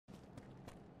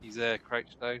He's there,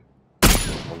 crouched down.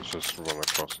 One's just run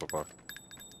across the back.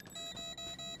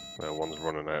 Yeah, one's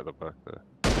running out of the back there.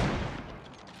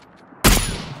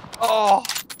 Oh!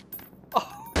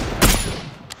 Oh!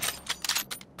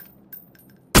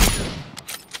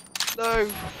 No!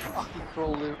 Fucking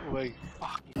crawled it away.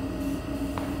 Fucking.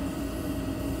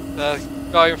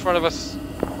 Guy in front of us.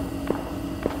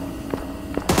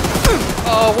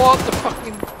 Oh, what the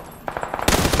fucking.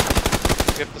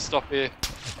 We have to stop here.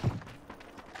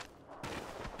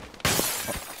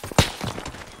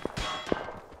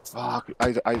 Fuck,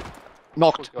 I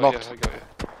knocked. I got you.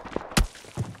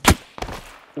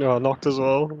 Yeah, knocked as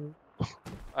well.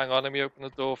 Hang on, let me open the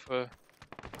door for.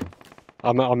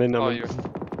 I'm in. Oh, you're.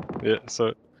 Yeah,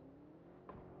 so.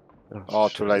 Oh,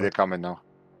 shit, too late, man. they're coming now.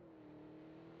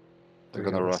 They're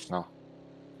Look gonna at rush this. now.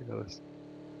 Look at this.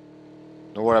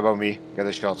 Don't worry about me, get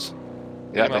the shots.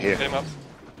 Yeah, they're here. Get him up.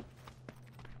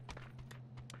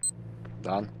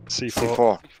 Done. C4.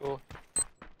 C4. C4.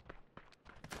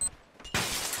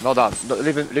 No, done. No,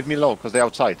 leave me alone, because they're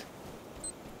outside.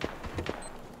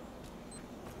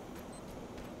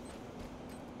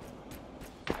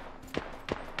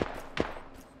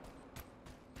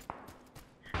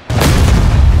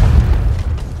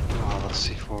 Oh, that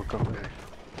C4 got me.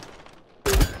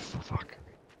 Fuck.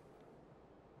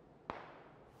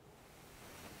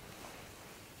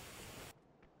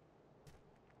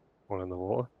 One in the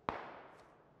water.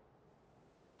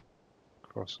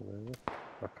 Crossing over.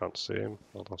 I can't see him.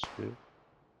 I lost view.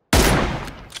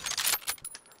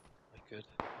 Good.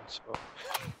 Good spot.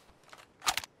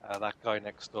 That guy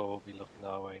next door will be looking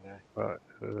our way now. Right,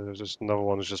 there's just another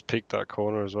one who's just peeked that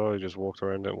corner as well. He just walked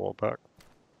around it and walked back.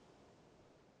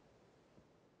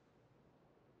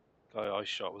 Guy I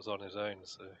shot was on his own,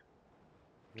 so.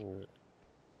 Yeah.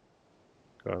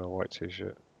 Guy in a white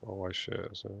t-shirt or white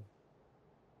shirt, so.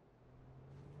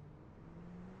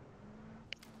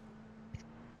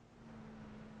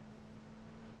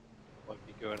 Might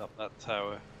be going up that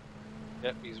tower.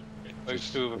 Yep, he's both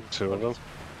Just two of them. Two of them.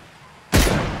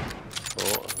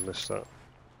 Oh, I missed that.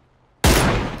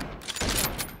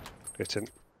 Hit him.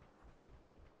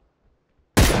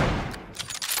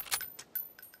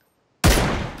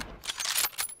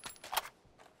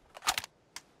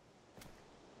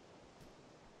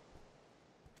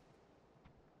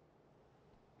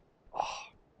 Oh,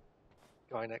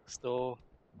 guy next door.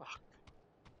 Fuck.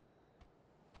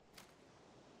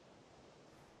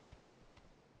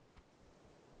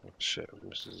 Oh, shit, I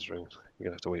missed his ring. You're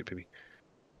gonna have to wait, baby.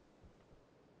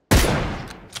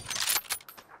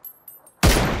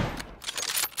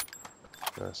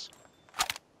 Nice.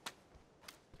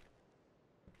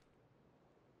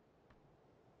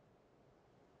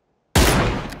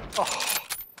 Oh.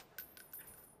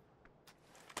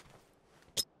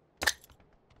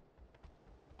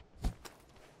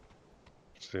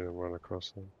 Seen him run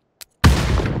across them.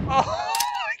 Oh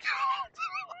my god!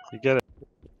 You get it?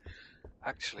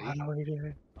 Actually, How long are you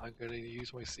doing? I'm going to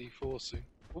use my C4 soon.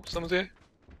 Oh, someone's here.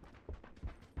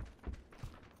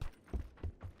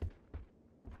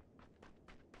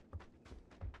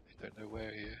 I don't know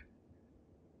where here.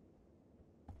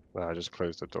 Nah, I just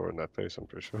closed the door in that face, I'm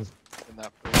pretty sure. In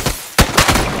that place.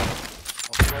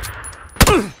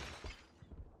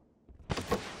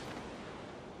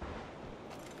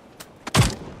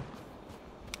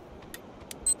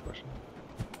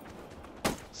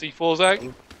 C4's out.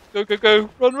 Go, go, go.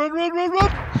 Run, run, run, run,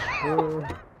 run.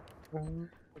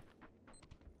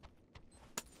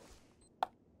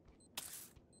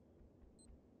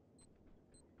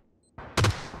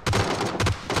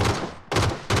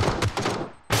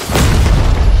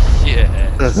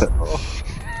 Yes.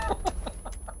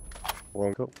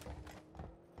 One go.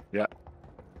 Yeah.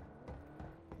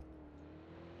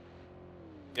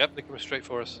 Yep, they come straight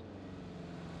for us.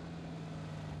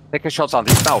 Take your shots on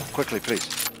these now, quickly, please.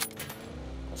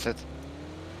 That's it.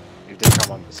 If they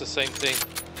come on. It's the same thing.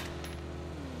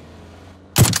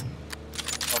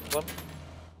 Up one.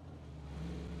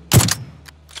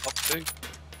 Up two.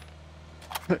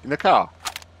 In the car?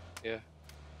 Yeah.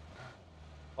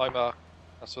 Hi, Mark.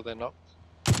 That's where they're knocked.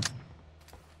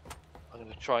 I'm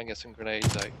going to try and get some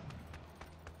grenades out.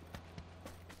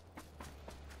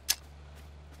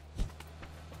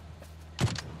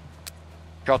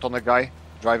 Shot on the guy,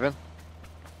 driving.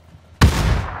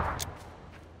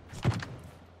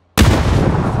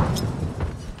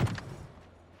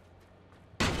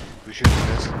 We should do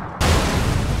this.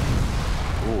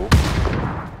 Ooh.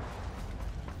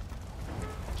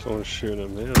 Someone's shooting at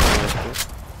me. I don't know what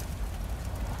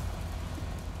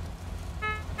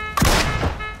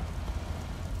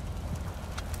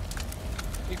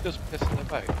He just pissing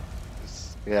about.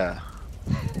 It's Yeah.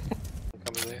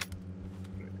 coming there.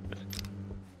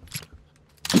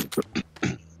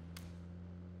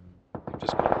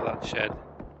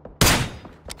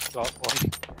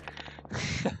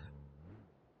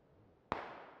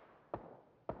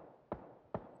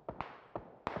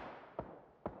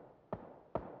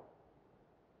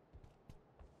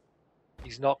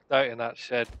 He's knocked out in that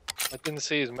shed. I didn't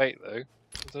see his mate though. I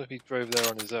don't know if he drove there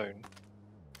on his own.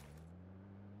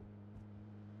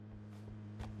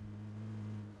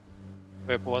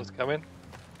 Purple one's coming.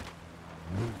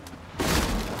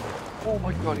 Oh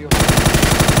my god, you're...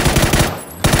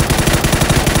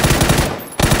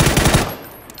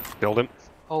 Killed him.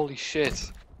 Holy shit.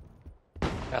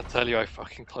 Can't tell you how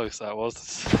fucking close that was.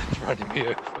 It's running me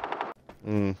over.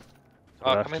 Mm.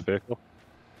 Oh, Left come in. vehicle.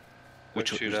 Which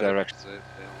shoot which at it, direction? 'cause they'll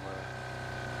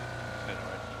turn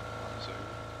around. So,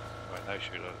 right now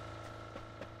shoot at it.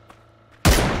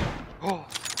 Oh!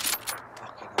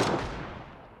 Fucking hell.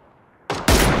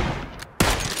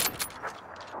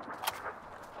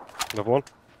 Another one.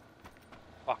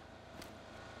 Fuck.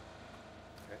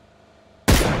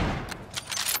 Okay.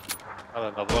 And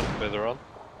another one further on. What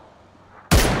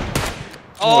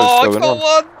Oh, is I going got on?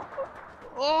 one!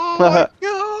 Oh my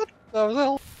god! That was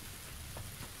hell.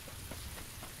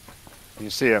 You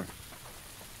see him?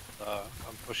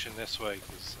 I'm pushing this way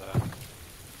because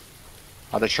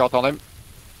Had a shot on him.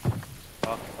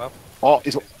 mark him up. Oh,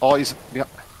 he's yeah.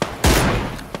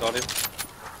 Got him.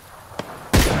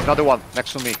 Another one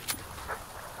next to me.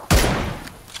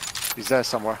 He's there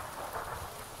somewhere.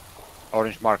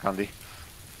 Orange mark, Andy.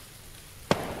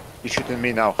 He's shooting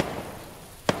me now.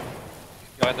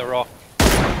 Behind the rock.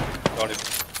 Got him.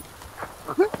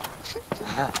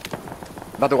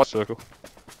 Another one. Circle.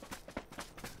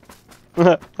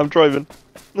 I'm driving.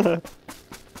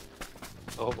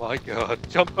 Oh my god,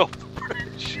 jump off the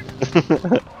bridge!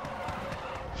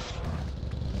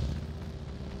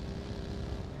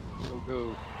 Go,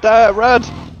 go. There, Rad!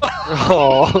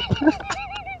 Oh.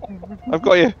 I've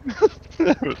got you.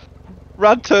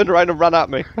 Rad turned around and ran at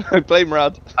me. Blame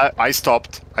Rad. I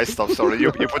stopped. Sorry,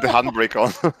 you put the handbrake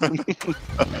on.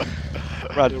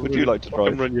 Rad, would you like to I can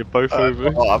drive? run you both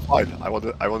over. Oh, I'm fine. I want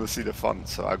to see the fun,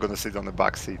 so I'm gonna sit on the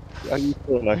back seat. Are you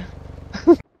sure now?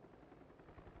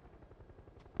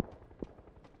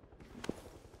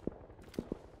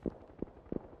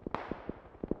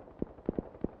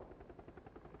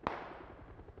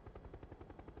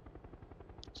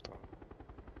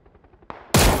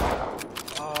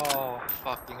 Oh,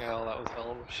 fucking hell, that was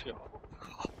hell of a shot.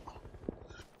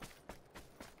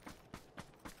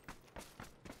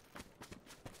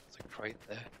 There's a crate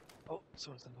there. Oh,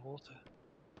 someone's in the water.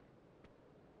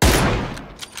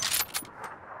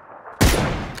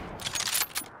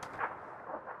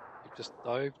 You just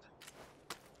dived.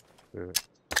 Yeah.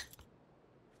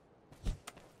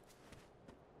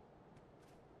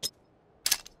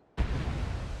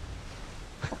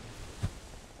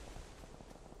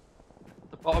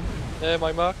 The bottom. There,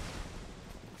 my mark.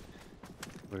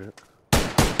 Yeah.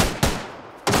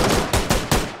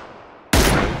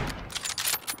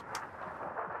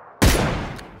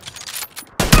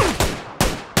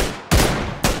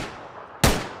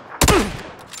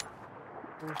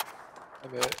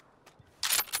 I'm hurt.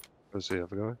 Where's the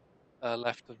other guy?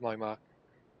 Left of my mark.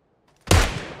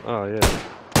 Oh yeah.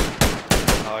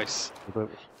 Nice.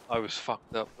 I was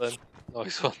fucked up then.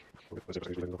 Nice one.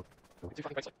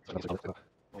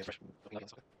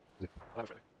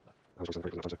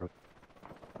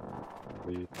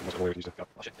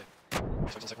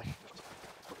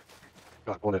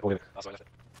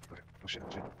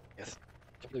 Yes.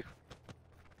 Jump blue.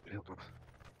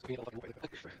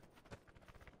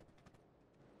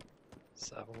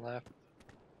 Seven left.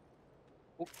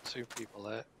 Oh, two people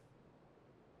there.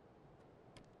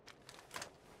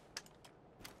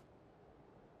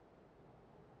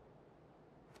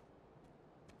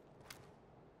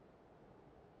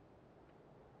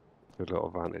 Good little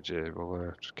advantage here,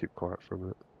 we'll just keep quiet for a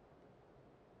minute.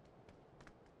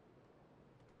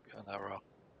 Behind that rock.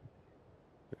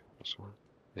 That's fine.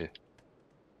 Yeah.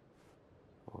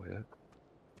 Oh yeah.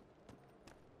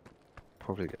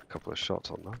 Probably get a couple of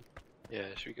shots on that. Yeah,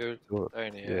 should we go Look,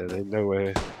 down yeah, here? they know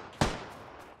where.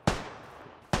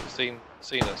 Seen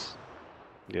us?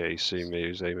 Yeah, he's seen me,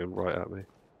 he's aiming right at me.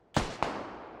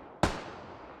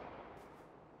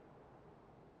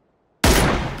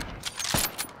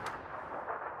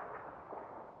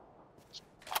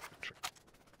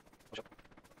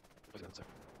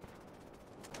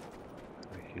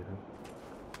 I hear them.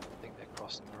 I think they're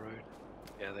crossing the road.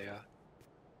 Yeah, they are.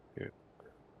 Yeah.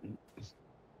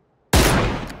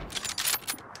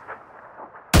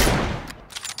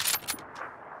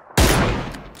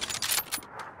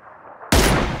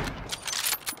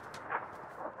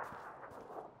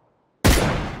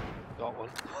 Got one.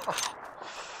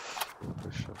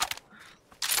 Good shot.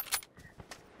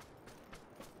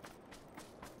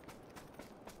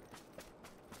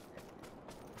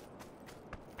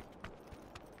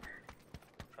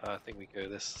 I think we go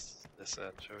this this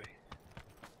end, shall we?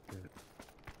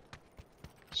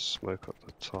 Smoke up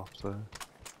the top there.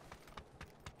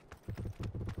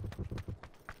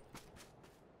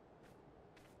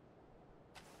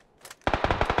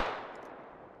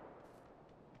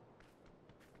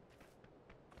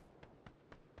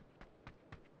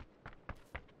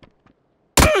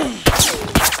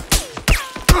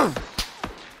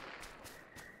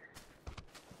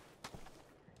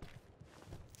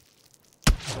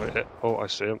 Wait, oh, I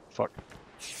see him. Fuck.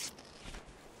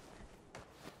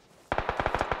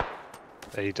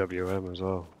 AWM as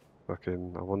well.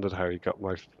 Fucking, I wondered how he got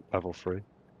my level 3.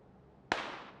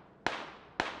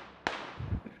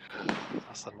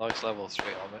 That's a nice level 3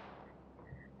 on it.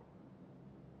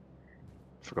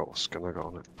 Forgot what skin I got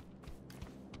on it.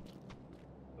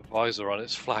 The visor on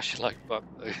it's flashing like fuck.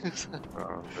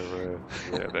 Oh,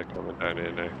 yeah, they're coming down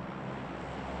here now.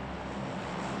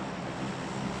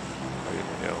 Oh, in the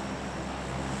hill.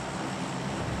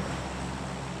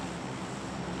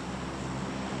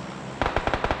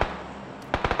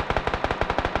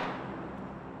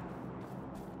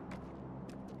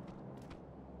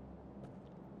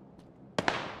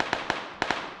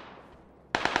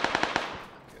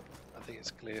 I think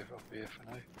it's clear up here for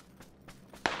now.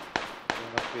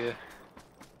 Going up here.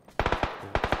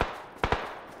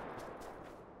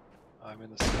 I'm in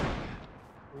the sky.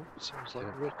 Oh, sounds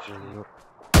like Rich.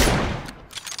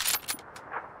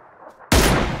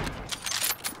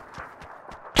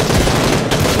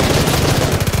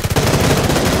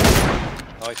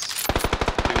 Nice.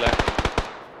 2 left.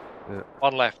 Yeah.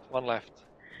 1 left, 1 left.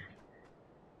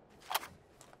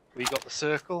 We got the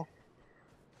circle.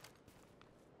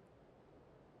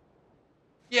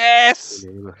 Yes!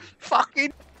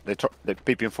 Fucking. They're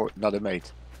peeping for another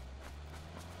mate.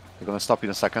 They're gonna stop in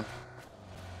a second.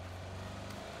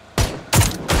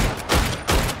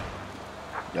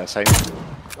 Yeah, same.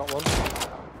 Got one.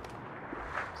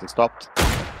 They stopped.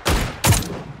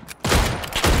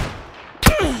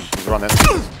 He's running.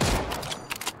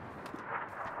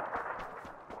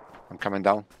 I'm coming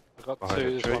down. I got Behind 2,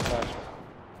 the there's tree. 1 left.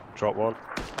 Drop one.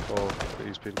 Oh,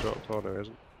 he's been dropped. Oh, no, he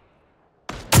isn't.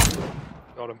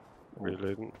 Got him.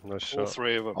 Reloading. Nice All shot.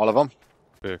 3 of them. All of them?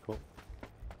 Vehicle.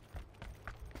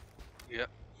 Yep,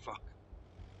 fuck.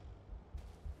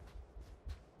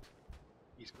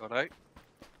 He's got out.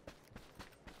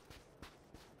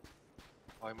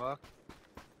 Hi, Mark.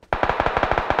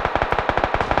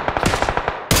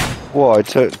 Whoa, I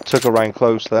took a round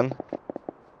close then.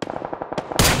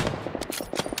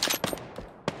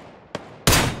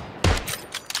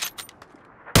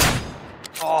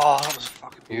 Oh, that was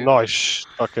fucking beautiful. Nice.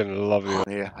 Fucking love you.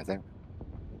 Here, I think.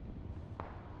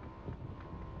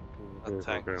 That Vehicle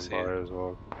tank going is by here. as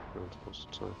well. Going towards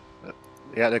the two.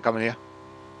 Yeah, they're coming here.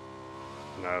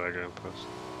 No, they're going past.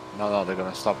 No, they're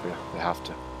gonna stop here. They have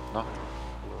to. No?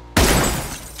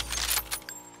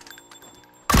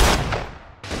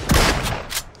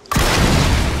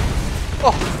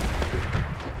 Oh!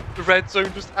 The red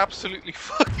zone just absolutely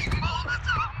fucking.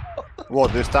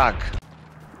 What, this tank?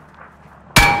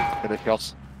 Get the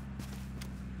shots.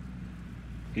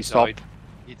 He stopped. Died.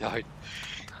 He died.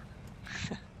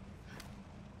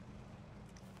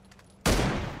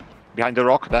 Behind the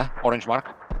rock there, orange mark.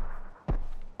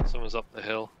 Someone's up the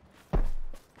hill.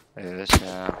 It is,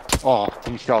 oh,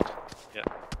 he shot. Yeah.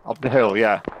 Up the hill,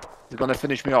 yeah. He's gonna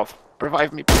finish me off.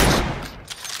 Revive me, please.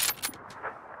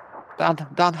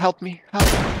 Dan, help me.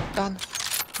 Dan,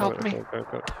 help me.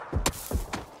 Go.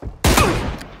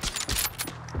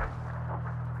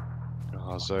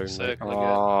 Oh, zone. Mate. Circling it.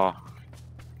 Oh.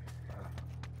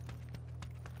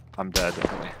 I'm dead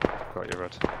anyway. Got you,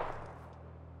 red.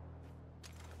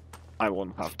 I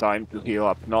won't have time to heal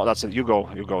up. No, that's it. You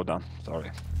go, Dan.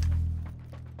 Sorry.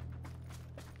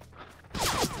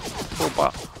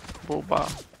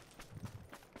 Booba.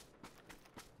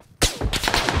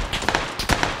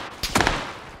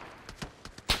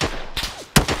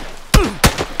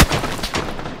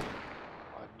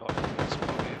 I'm not in this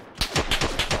one here.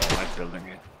 Oh, I'm building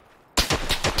it.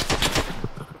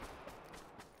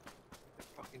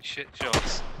 Fucking shit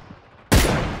shots.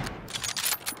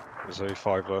 There's only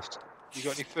 5 left. You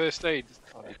got any first aid?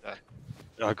 I need that.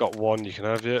 I got 1, you can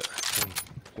have it.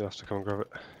 You have to come and grab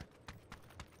it.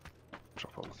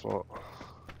 Drop it on the floor.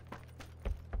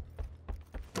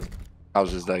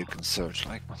 Houses that you can search,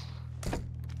 like.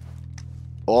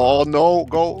 Oh no,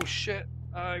 go! Oh shit.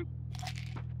 Oh.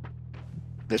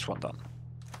 This one done.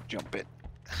 Jump in.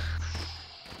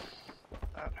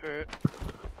 That hurt.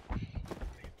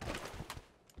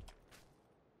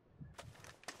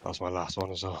 That was my last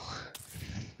one as well.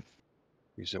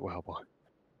 Use it well, boy.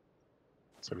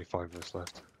 There's only 5 minutes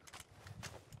left.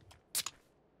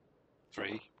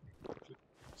 3.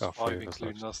 Oh, 5 three of us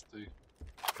including left. us two.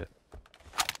 Yeah.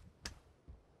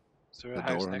 Is there a The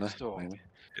house door in next there, door? maybe.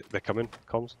 They're coming,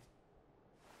 comms.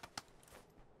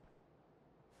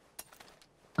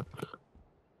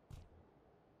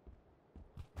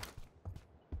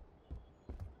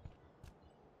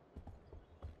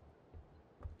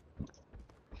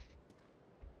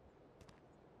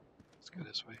 Let's go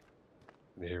this way.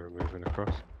 They hear him moving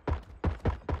across.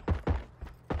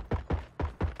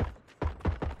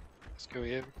 Let's go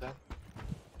here, Dan.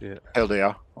 Yeah, Hell, they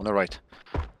are on the right.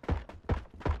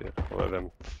 yeah. I'll let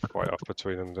them fight off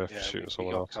between them. They're Yeah, shooting we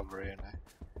someone got else. cover here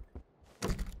now.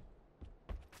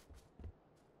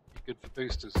 You good for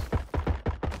boosters?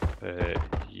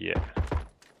 Yeah.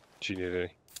 Do you need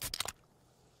any?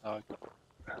 No.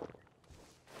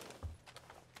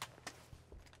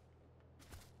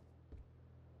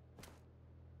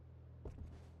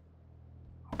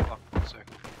 Oh, fuck, 1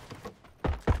 second.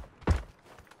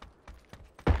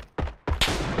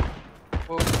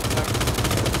 Whoa,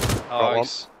 Got one.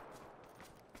 nice.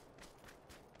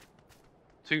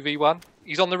 2v1.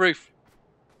 He's on the roof.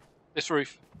 This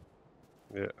roof.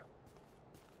 Yeah.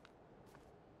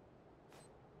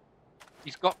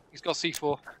 He's got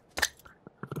C4.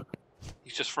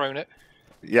 He's just thrown it.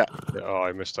 Yeah. Yeah. Oh,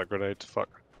 I missed that grenade. Fuck.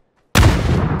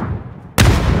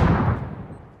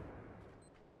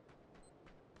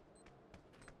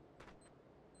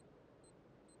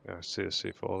 Yeah, I see a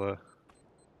C4 there.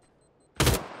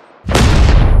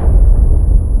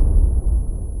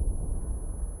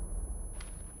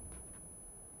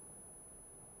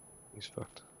 He's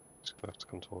fucked. He's gonna have to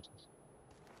come towards us.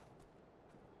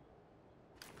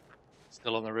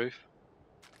 Still on the roof.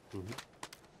 Mm-hmm.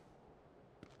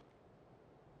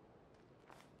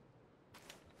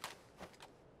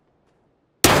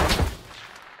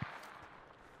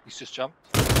 He's just jumped.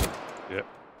 Yeah,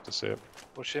 to see him.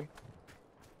 Push him.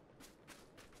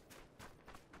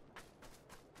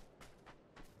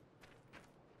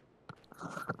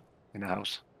 In the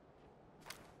house.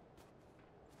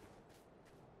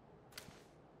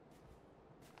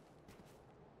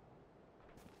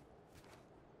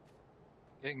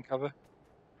 Get in cover.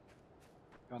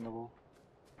 Go on the wall.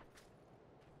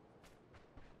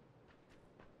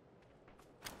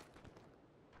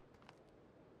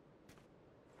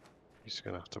 He's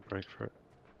gonna have to break for it.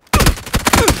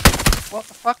 What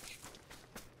the fuck?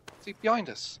 Is he behind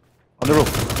us? On the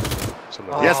roof. It's on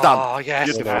the Oh, Yes, Dan. yes,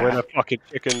 Beautiful. Dan. Win a fucking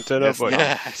chicken dinner, Yes, boy. Dan.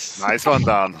 Yes. Nice one,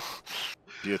 Dan.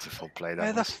 Beautiful play. Where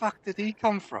That the was. fuck did he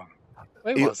come from?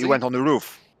 Where He, was he went on the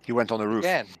roof. He went on the roof.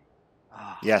 again?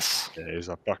 Ah. Yes. Yeah, he's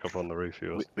back up on the roof. He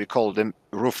was. We called him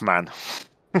Roof Man.